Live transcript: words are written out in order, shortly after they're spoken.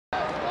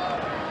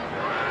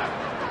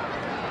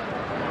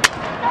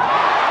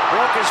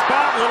his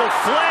spot, little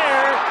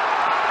flare,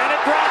 and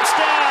it drops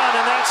down.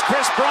 And that's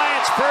Kris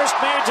Bryant's first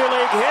major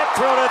league hit.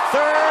 Throw to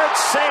third,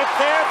 safe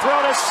there.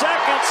 Throw to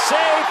second,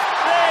 safe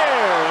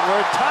there. And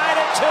we're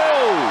tied at 2.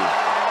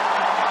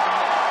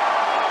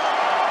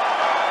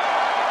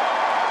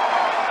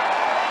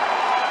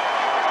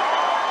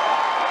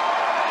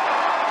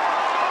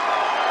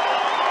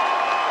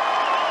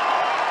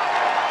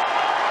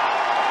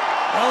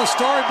 Well, the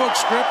storybook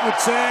script would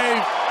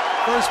say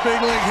first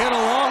big league hit, a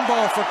long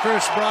ball for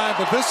Kris Bryant,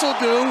 but this will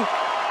do.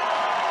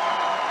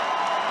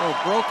 Oh,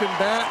 broken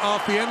bat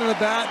off the end of the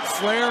bat,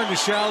 flare into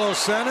shallow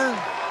center.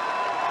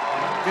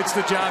 Gets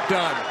the job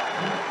done.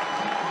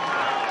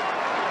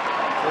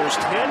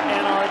 First hit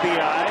and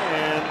RBI,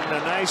 and a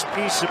nice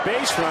piece of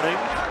base running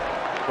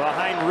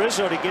behind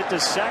Rizzo to get to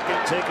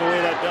second, take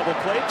away that double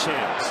play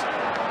chance.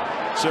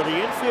 So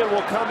the infield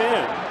will come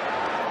in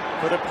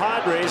for the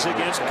Padres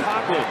against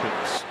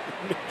Coghlan's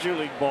Major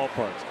League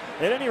ballparks.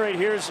 At any rate,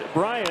 here's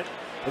Bryant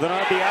with an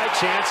RBI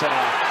chance and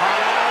a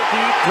high,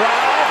 deep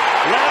drive.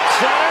 Left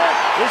center.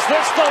 Is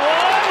this the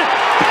one?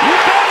 You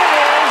bet it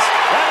is.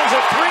 That is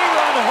a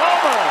 3-run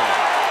homer.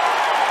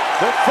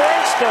 The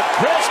first of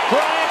Kris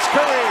Bryant's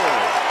career.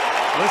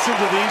 Listen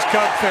to these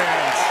Cub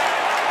fans.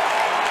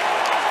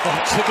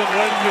 Folks have been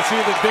waiting to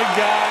see the big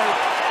guy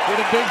hit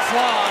a big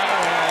fly,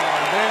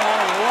 and they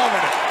are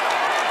loving it.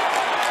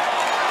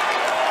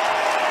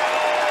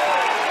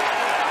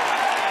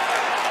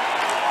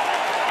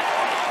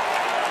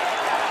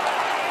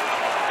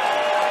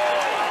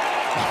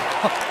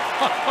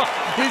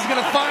 He's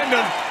going to find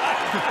him.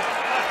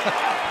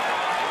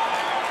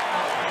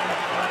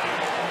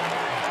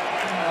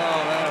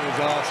 Oh, that is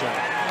awesome.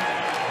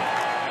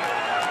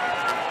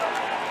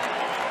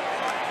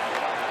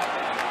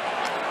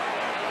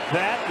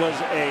 That was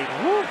a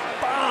whoop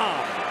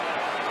bomb.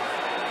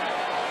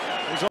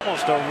 It was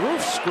almost a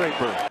roof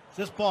scraper.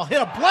 This ball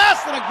hit a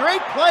blast and a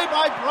great play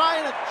by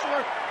Bryant at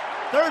short.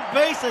 Third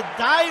base, a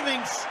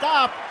diving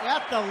stop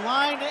at the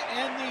line to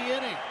end the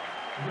inning.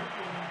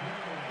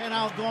 And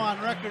I'll go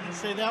on record and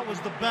say that was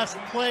the best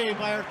play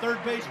by our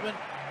third baseman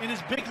in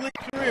his big league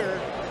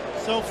career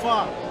so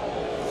far.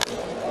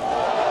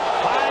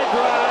 High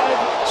drive,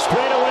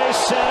 straightaway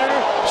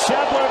center.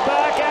 Shepler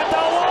back at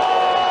the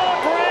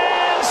wall.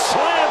 Grand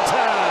slam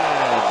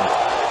time.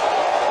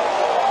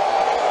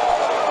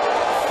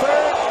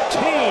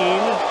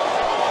 13-0.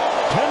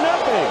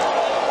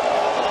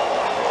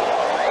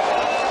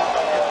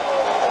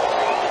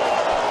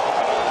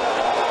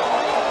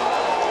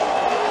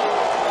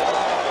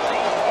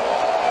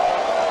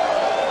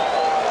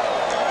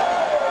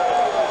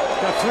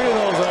 Got 3 of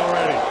those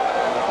already.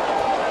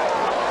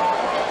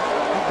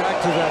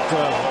 Back to that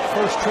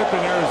first trip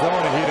in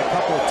Arizona, he had a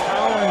couple of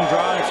towering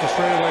drives to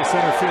straightaway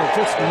center field.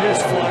 Just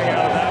missed flying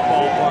out of that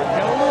ballpark.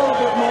 Got a little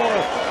bit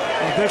more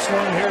of this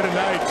one here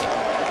tonight.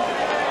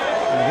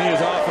 And he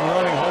is off and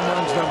running. Home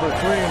runs number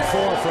 3 and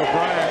 4 for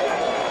Bryant.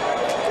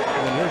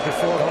 And here's the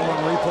Ford home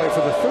run replay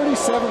for the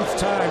 37th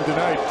time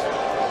tonight.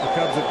 The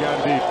Cubs have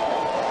gone deep.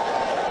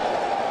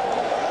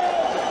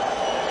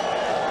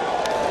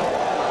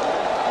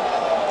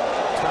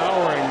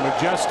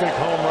 Majestic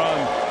home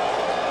run.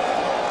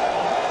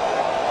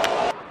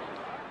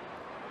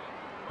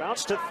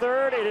 Bounce to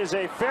third. It is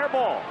a fair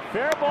ball.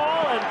 Fair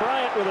ball, and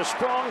Bryant with a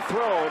strong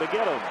throw to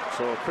get him.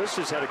 So Kris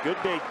has had a good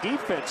day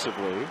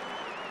defensively.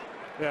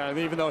 Yeah, and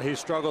even though he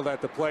struggled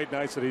at the plate,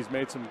 nice that he's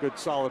made some good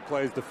solid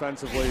plays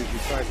defensively as he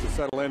tries to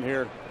settle in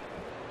here.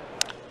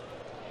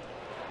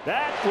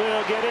 That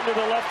will get into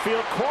the left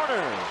field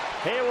corner.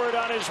 Hayward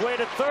on his way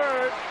to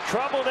third.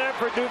 Trouble there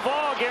for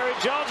Duvall. Gary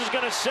Jones is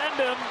going to send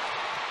him.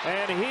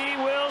 And he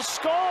will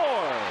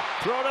score.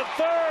 Throw to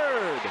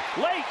third.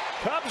 Late.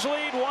 Cubs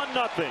lead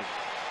 1-0.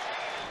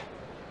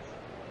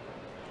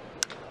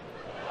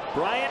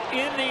 Bryant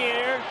in the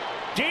air.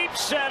 Deep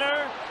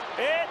center.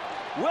 It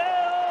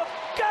will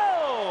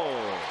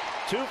go.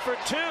 2 for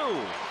 2.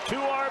 2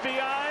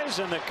 RBIs,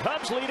 and the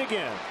Cubs lead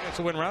again. It's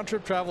a win round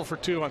trip travel for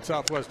 2 on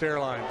Southwest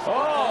Airlines.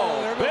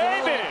 Oh,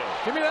 baby.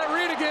 Give me that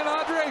read again,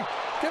 Andre.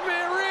 Give me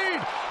a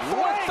read.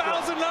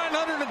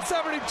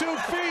 4,972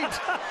 feet.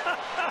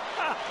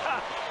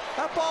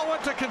 That ball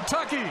went to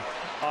Kentucky.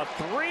 A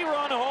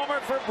 3-run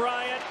homer for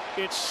Bryant.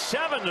 It's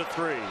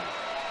 7-3.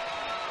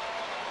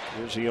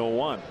 Here's the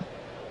 0-1.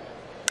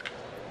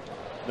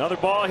 Another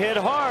ball hit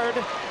hard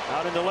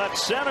out into left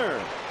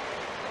center.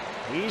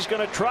 He's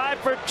going to try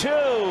for 2,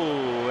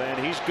 and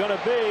he's going to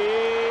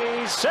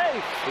be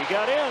safe. He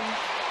got in.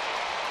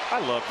 I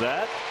love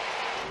that.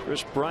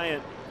 Kris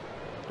Bryant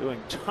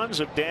doing tons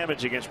of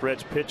damage against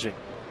Reds pitching.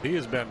 He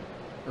has been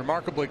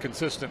remarkably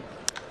consistent.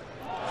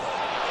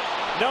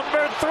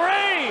 Number 3.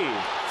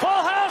 Full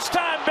house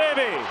time,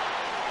 baby.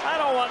 I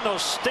don't want no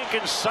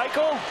stinking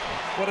cycle.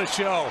 What a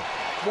show.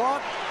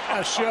 What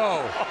a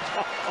show.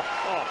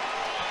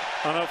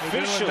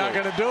 Unofficially. Not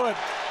going to do it.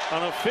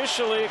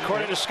 Unofficially,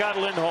 according to Scott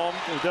Lindholm,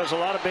 who does a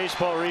lot of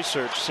baseball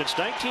research, since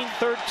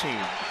 1913,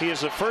 he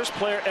is the first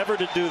player ever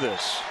to do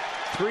this.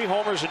 3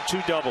 homers and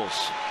 2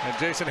 doubles. And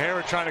Jason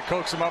Hayward trying to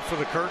coax him up for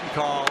the curtain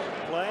call.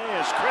 Play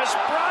is Kris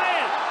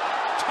Bryant.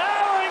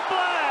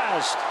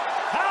 last.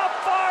 How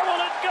far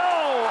will it go?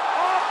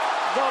 Off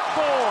the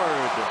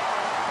board.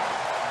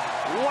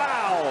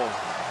 Wow.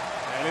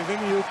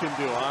 Anything you can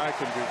do, I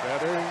can do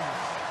better.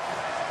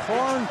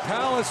 Corn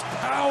Palace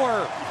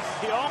power.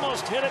 He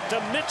almost hit it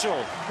to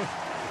Mitchell.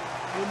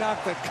 He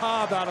knocked the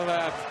cob out of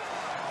that.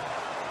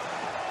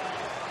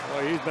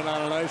 Boy, he's been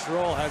on a nice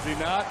roll, has he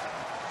not?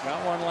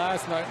 Got one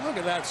last night. Look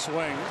at that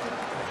swing.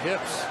 The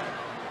hips.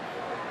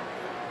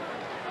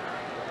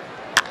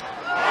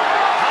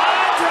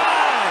 High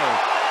drive.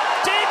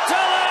 Deep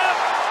to left.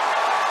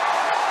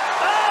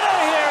 Out of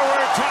here,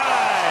 we're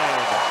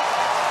tied.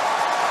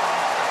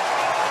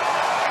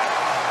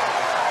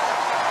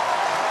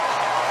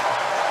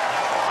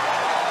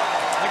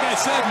 Like I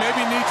said,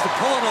 maybe needs to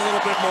pull it a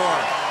little bit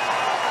more.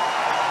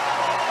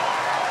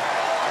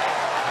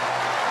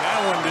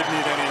 That one didn't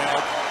need any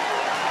help.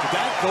 Did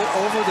that go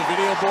over the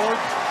video board?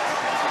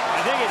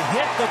 I think it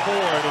hit the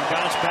board and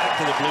bounced back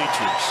to the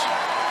bleachers.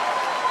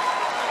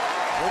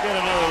 We'll get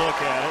another look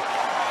at it.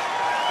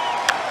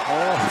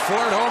 Oh,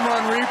 Ford home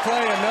run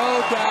replay, a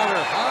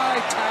no-doubter.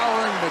 High,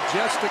 towering,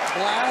 majestic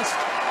class.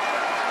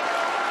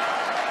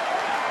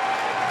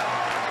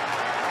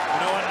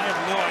 You know what? I have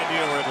no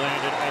idea where it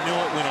landed. I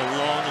know it went a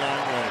long,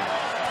 long way.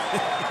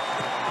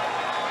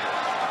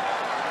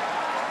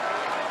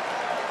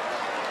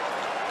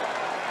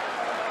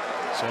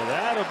 So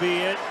that'll be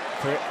it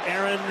for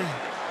Aaron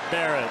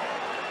Barrett.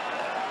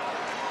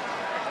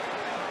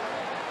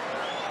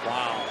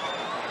 Wow.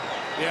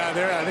 Yeah,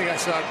 there. I think I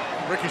saw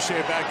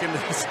ricochet back into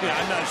this. Yeah,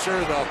 I'm not sure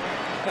though.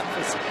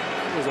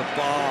 It was a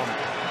bomb.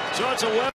 So it's a